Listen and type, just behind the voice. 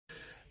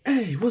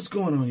Hey, what's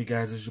going on, you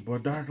guys? It's your boy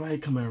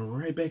Darklight coming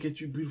right back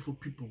at you beautiful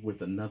people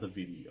with another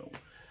video.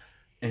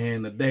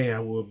 And today I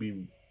will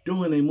be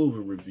doing a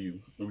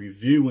movie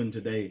reviewing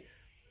today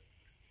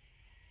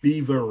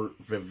Vivarium.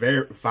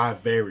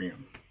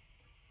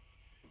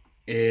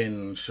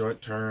 In short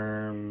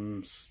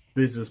terms,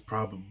 this is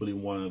probably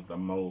one of the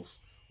most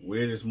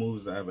weirdest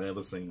movies I've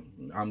ever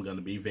seen. I'm going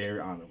to be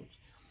very honest with you.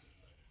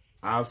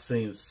 I've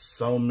seen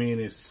so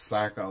many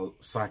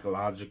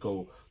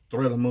psychological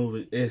thriller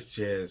movies. It's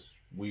just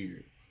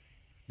weird.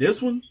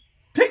 This one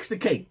takes the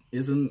cake.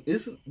 This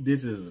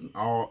is an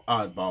all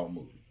oddball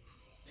movie.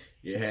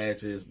 It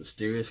has its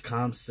mysterious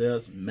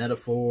concepts,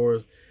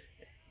 metaphors,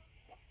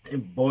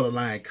 and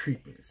borderline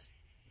creepiness.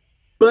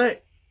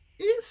 But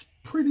it's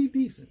pretty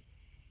decent.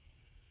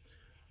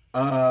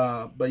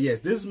 But yes,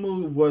 this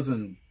movie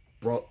wasn't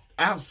brought.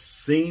 I've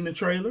seen the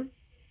trailer.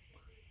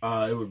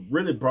 It was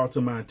really brought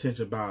to my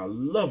attention by a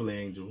lovely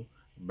angel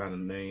by the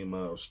name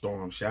of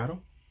Storm Shadow.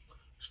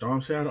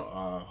 Storm Shadow,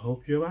 I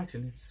hope you're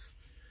watching this,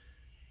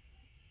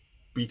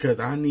 because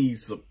I need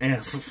some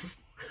answers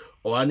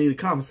or I need a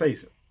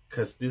conversation.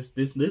 Because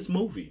this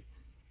movie,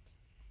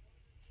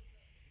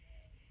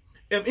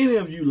 if any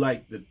of you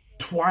like the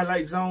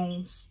Twilight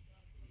Zones,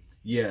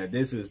 yeah,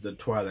 this is the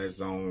Twilight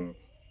Zone,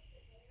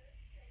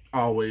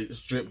 always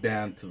stripped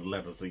down to the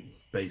letter Z,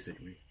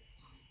 basically,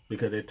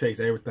 because it takes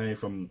everything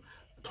from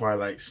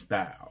Twilight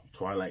style,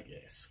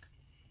 Twilight-esque.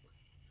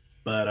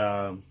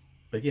 But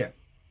yeah,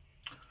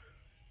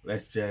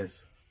 let's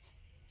just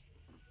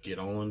get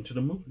on into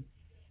the movie.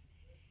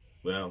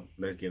 Well,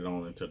 let's get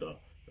on into the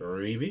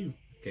review.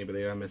 Can't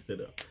believe I messed it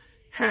up.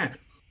 Hi.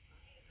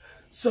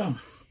 So,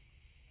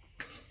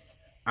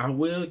 I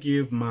will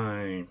give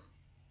my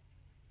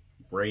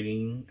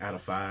rating out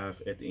of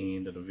 5 at the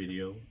end of the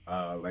video.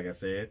 Like I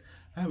said,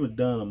 I haven't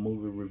done a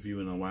movie review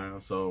in a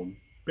while, so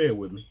bear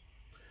with me.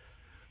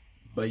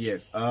 But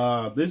yes,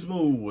 this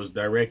movie was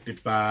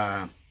directed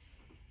by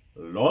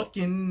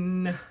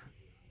Larkin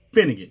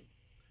Finnegan.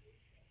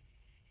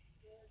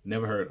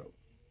 Never heard of.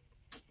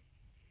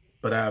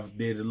 But I've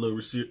did a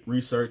little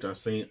research. I've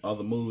seen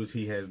other movies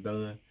he has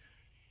done,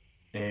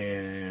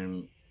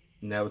 and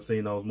never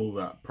seen those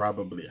movies. I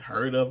probably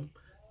heard of them.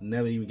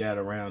 Never even got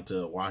around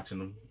to watching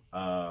them.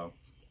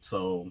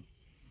 So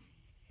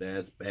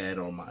that's bad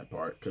on my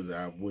part, because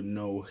I wouldn't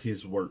know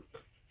his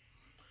work,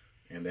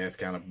 and that's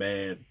kind of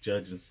bad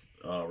judging,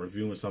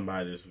 reviewing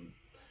somebody's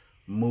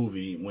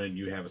movie when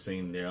you haven't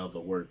seen their other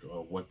work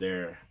or what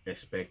they're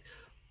expect.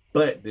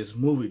 But this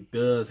movie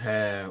does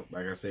have,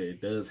 like I said, it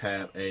does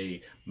have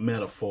a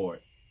metaphor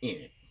in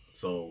it.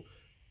 So,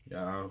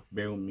 y'all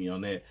bear with me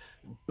on that.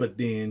 But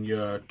then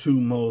your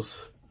two most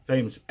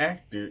famous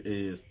actor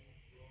is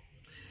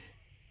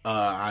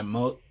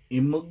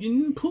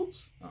Imogen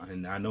Poots,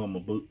 and I know I'm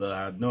a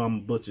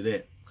butcher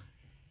that.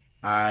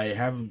 I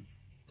haven't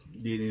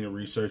did any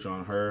research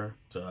on her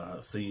to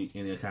see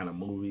any kind of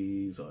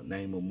movies or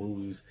name of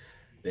movies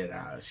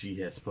that she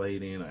has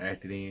played in or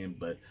acted in,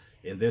 but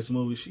in this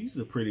movie, she's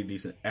a pretty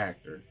decent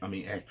actress. Let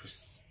me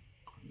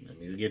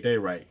get that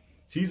right.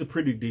 She's a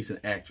pretty decent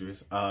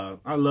actress.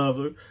 I love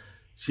her.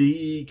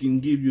 She can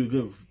give you a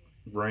good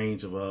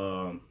range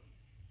of,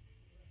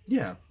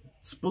 yeah,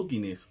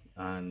 spookiness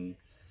and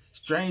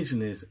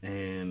strangeness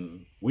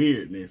and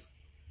weirdness.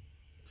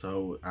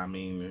 So, I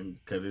mean,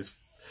 because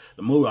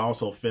the movie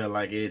also felt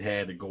like it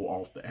had to go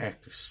off the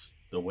actors,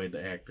 the way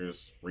the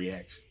actors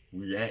reacts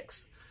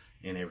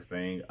and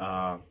everything.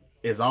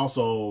 It's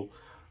also,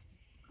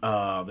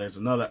 there's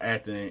another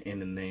actor in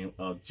the name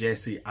of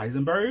Jesse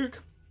Eisenberg.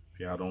 If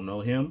y'all don't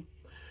know him,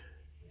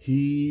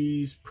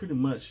 he's pretty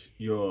much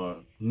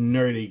your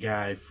nerdy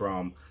guy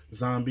from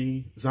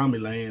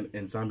Zombieland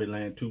and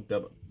Zombieland 2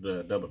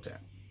 the Double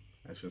Tap.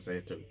 I should say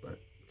it too, but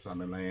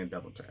Zombieland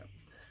Double Tap.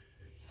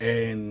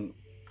 And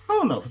I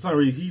don't know, for some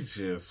reason he's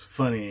just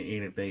funny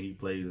in anything he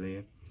plays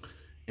in.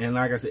 And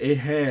like I said, it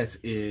has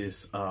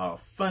its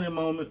funny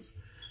moments,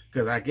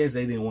 because I guess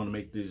they didn't want to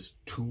make this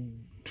too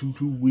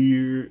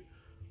weird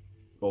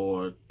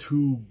or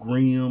too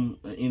grim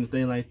or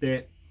anything like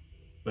that.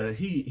 But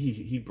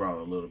he brought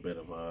a little bit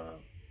of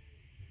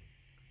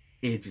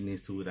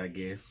edginess to it, I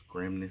guess,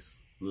 grimness,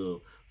 a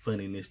little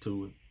funniness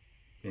to it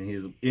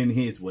in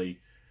his way.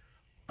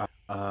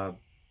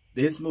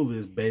 This movie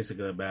is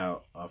basically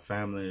about a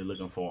family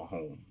looking for a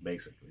home,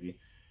 basically,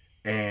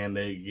 and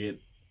they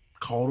get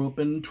caught up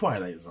in the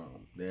Twilight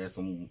Zone. There's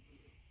some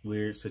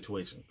weird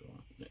situations going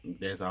on.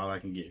 That's all I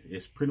can give.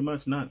 It's pretty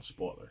much not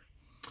spoiler.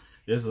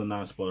 This is a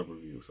non-spoiler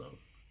review, so.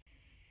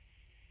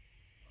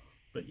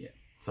 But yeah,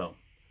 so.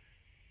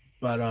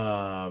 But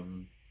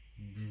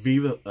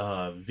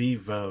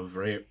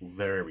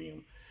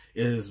Vivarium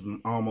is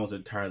almost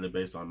entirely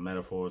based on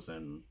metaphors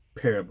and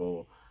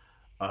parable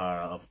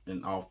of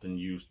an often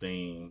used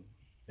thing.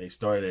 They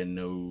started at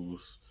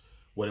knows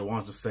what it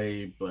wants to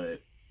say,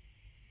 but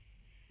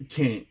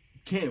can't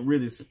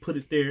really put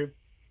it there.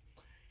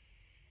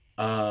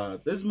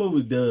 This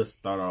movie does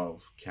start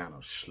off kind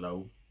of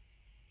slow.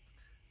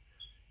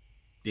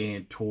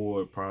 Then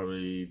toward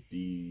probably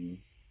the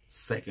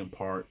second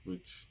part,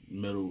 which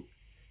middle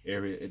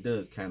area, it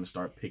does kind of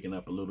start picking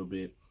up a little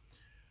bit.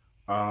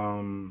 Like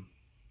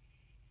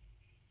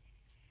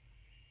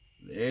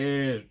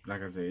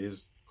I said,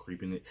 it's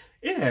creeping.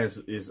 It has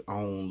its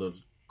own little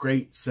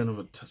great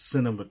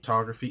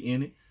cinematography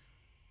in it.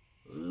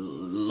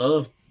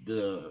 Love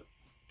the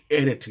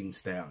editing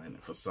style in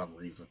it for some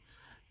reason.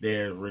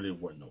 There really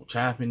was no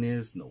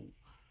choppiness, no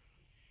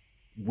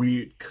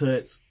weird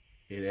cuts.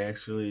 It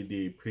actually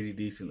did pretty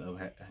decent of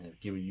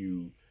giving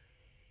you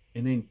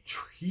an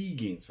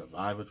intriguing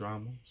survival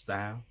drama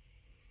style.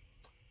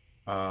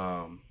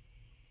 But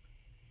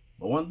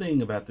one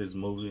thing about this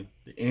movie,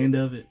 the end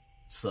of it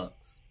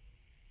sucks.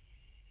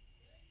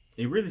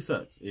 It really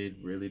sucks. It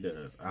really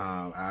does.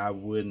 I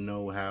wouldn't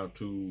know how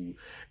to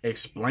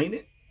explain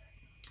it.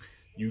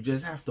 You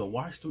just have to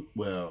watch the.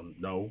 Well,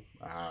 no,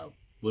 I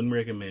wouldn't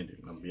recommend it.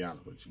 I'm gonna be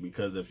honest with you,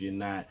 because if you're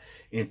not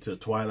into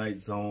Twilight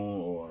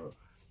Zone or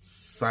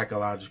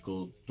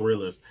psychological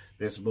thrillers,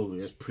 this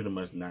movie is pretty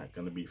much not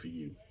gonna be for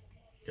you.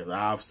 Because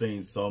I've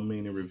seen so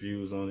many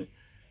reviews on it.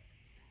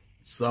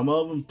 Some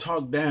of them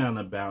talk down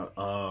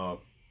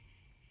about.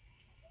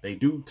 They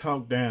do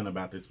talk down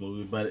about this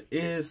movie, but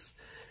it's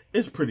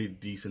pretty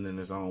decent in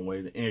its own way,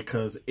 and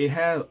because it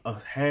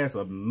has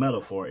a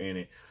metaphor in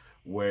it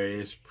where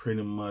it's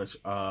pretty much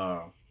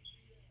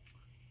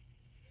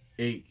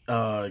it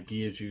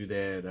gives you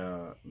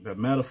that the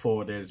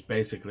metaphor that is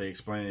basically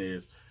explaining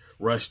is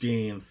rushed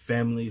in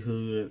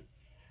familyhood,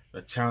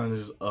 the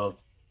challenges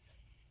of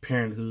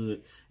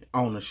parenthood,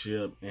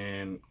 ownership,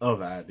 and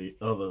other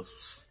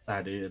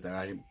ideas that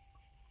I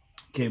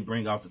can't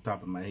bring off the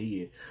top of my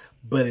head,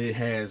 but it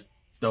has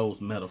those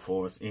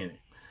metaphors in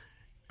it.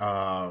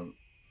 And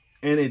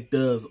it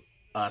does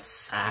a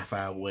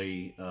sci-fi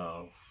way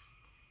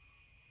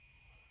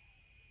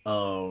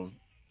of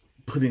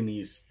putting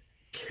these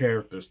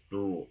characters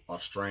through a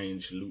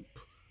strange loop,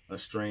 a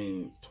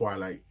strange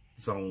Twilight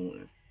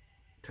Zone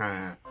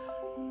time.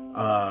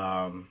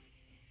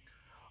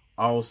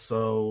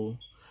 Also,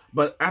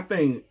 but I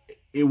think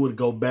it would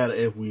go better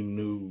if we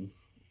knew,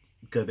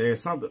 because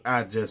there's something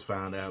I just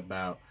found out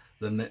about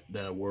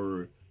the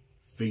word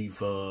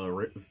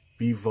Vivarium.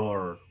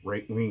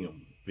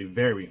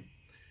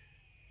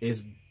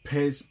 It's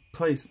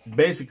place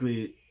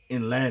basically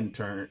in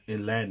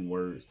Latin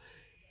words,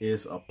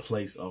 is a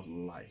place of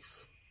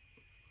life.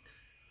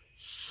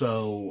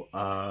 So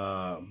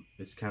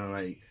it's kind of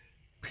like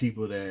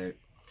people that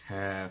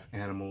have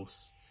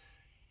animals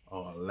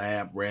or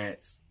lab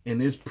rats,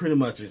 and it's pretty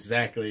much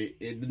exactly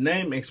the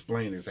name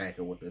explained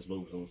exactly what this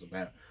movie was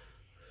about.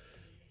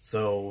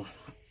 So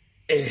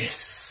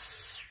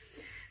it's,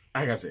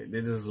 like I said,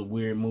 this is a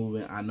weird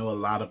movie. I know a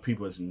lot of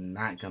people is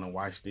not gonna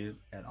watch this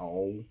at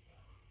all,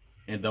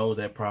 and those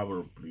that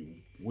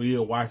probably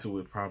will watch it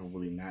will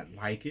probably not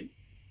like it.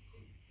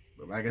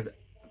 But like I said,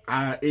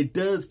 it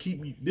does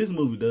keep you. This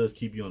movie does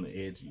keep you on the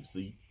edge of your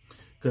seat,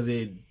 because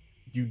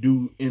you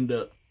do end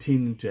up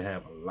tending to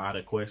have a lot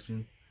of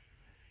questions.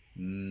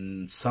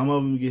 Some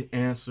of them get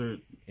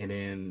answered, and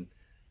then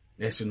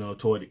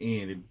toward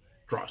the end, it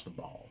drops the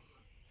ball.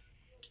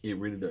 It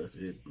really does.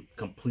 It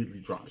completely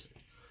drops it.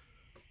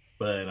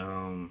 But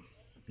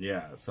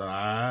yeah. So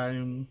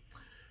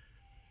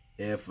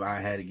if I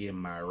had to give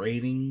my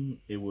rating,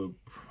 it would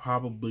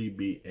probably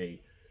be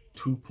a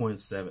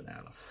 2.7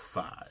 out of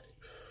 5.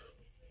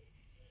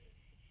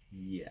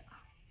 Yeah,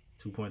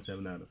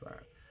 2.7 out of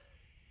 5.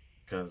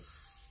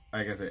 Because,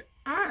 like I said,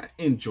 I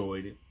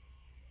enjoyed it.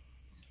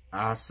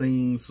 I've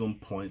seen some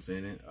points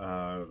in it.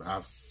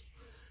 I've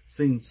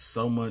seen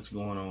so much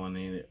going on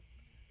in it.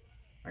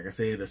 Like I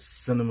said, the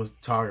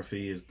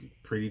cinematography is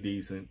pretty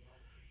decent.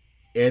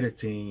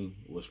 Editing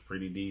was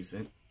pretty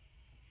decent.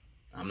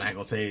 I'm not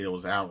gonna say it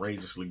was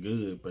outrageously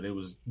good, but it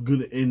was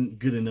good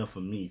enough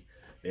for me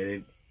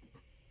that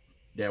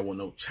there were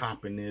no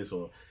choppiness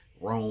or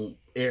wrong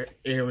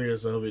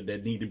areas of it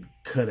that need to be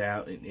cut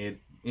out, and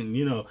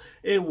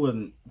it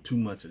wasn't too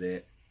much of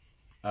that.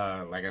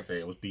 Like I said,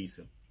 it was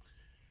decent,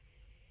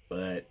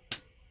 but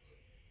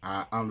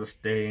I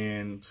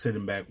understand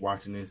sitting back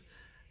watching this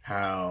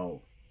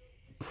how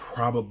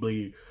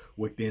probably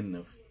within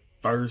the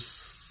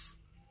first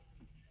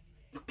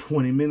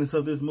 20 minutes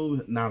of this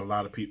movie, not a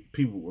lot of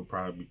people would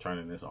probably be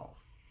turning this off,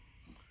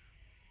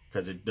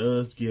 because it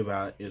does give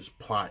out its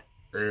plot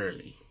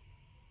early,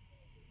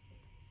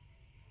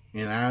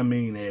 and I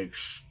mean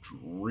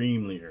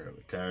extremely early,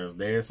 because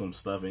there's some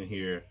stuff in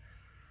here,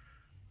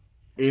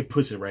 it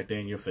puts it right there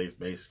in your face,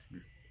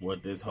 basically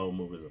what this whole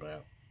movie is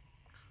about.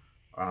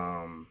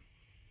 And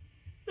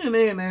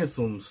then there's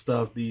some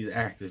stuff these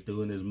actors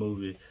do in this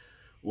movie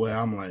where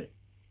I'm like,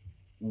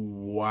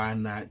 why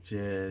not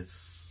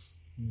just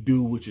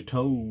do what you're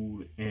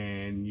told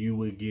and you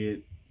would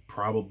get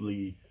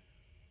probably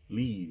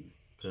leave?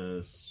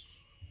 Because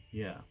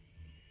yeah,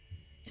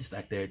 it's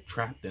like they're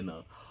trapped in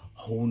a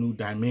whole new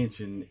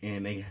dimension,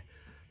 and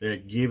they're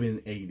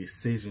given a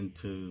decision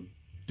to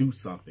do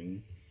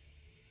something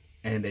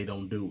and they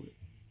don't do it.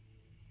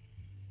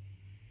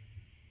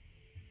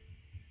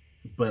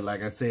 But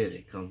like I said,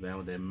 it comes down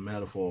with that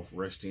metaphor of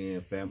rushed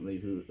in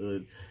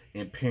familyhood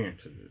and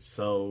parenthood.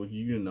 So,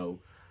 you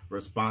know,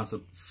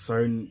 responsible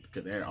certain,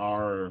 because there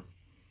are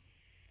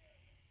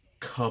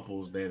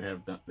couples that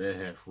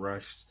have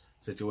rushed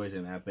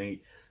situations. I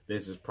think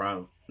this is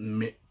probably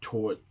meant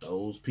toward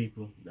those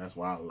people. That's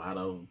why a lot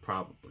of them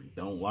probably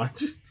don't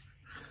watch it.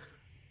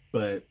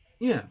 But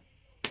yeah,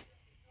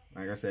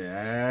 like I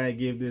said, I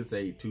give this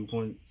a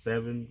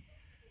 2.7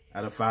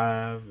 out of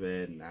 5,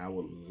 and I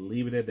will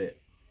leave it at that.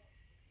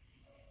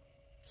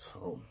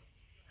 So,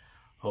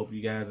 hope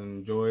you guys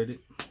enjoyed it.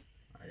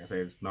 Like I said,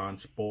 it's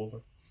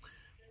non-spoiler.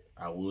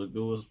 I would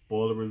do a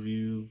spoiler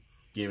review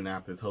giving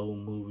out this whole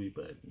movie,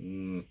 but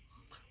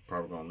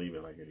probably gonna leave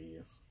it like it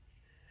is.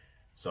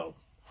 So,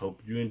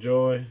 hope you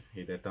enjoy.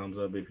 Hit that thumbs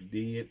up if you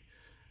did.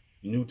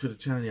 New to the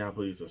channel, y'all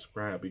please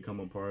subscribe, become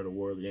a part of the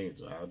World of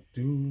Games. I'll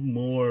do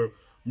more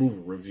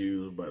movie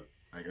reviews, but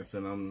like I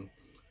said, I'm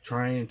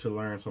trying to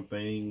learn some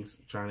things,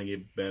 trying to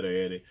get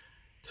better at it.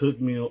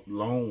 Took me a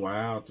long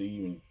while to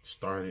even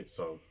start it,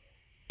 so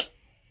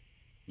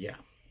yeah.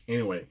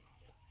 Anyway,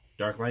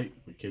 Dark Light,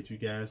 we'll catch you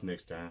guys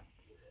next time.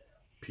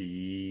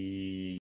 Peace.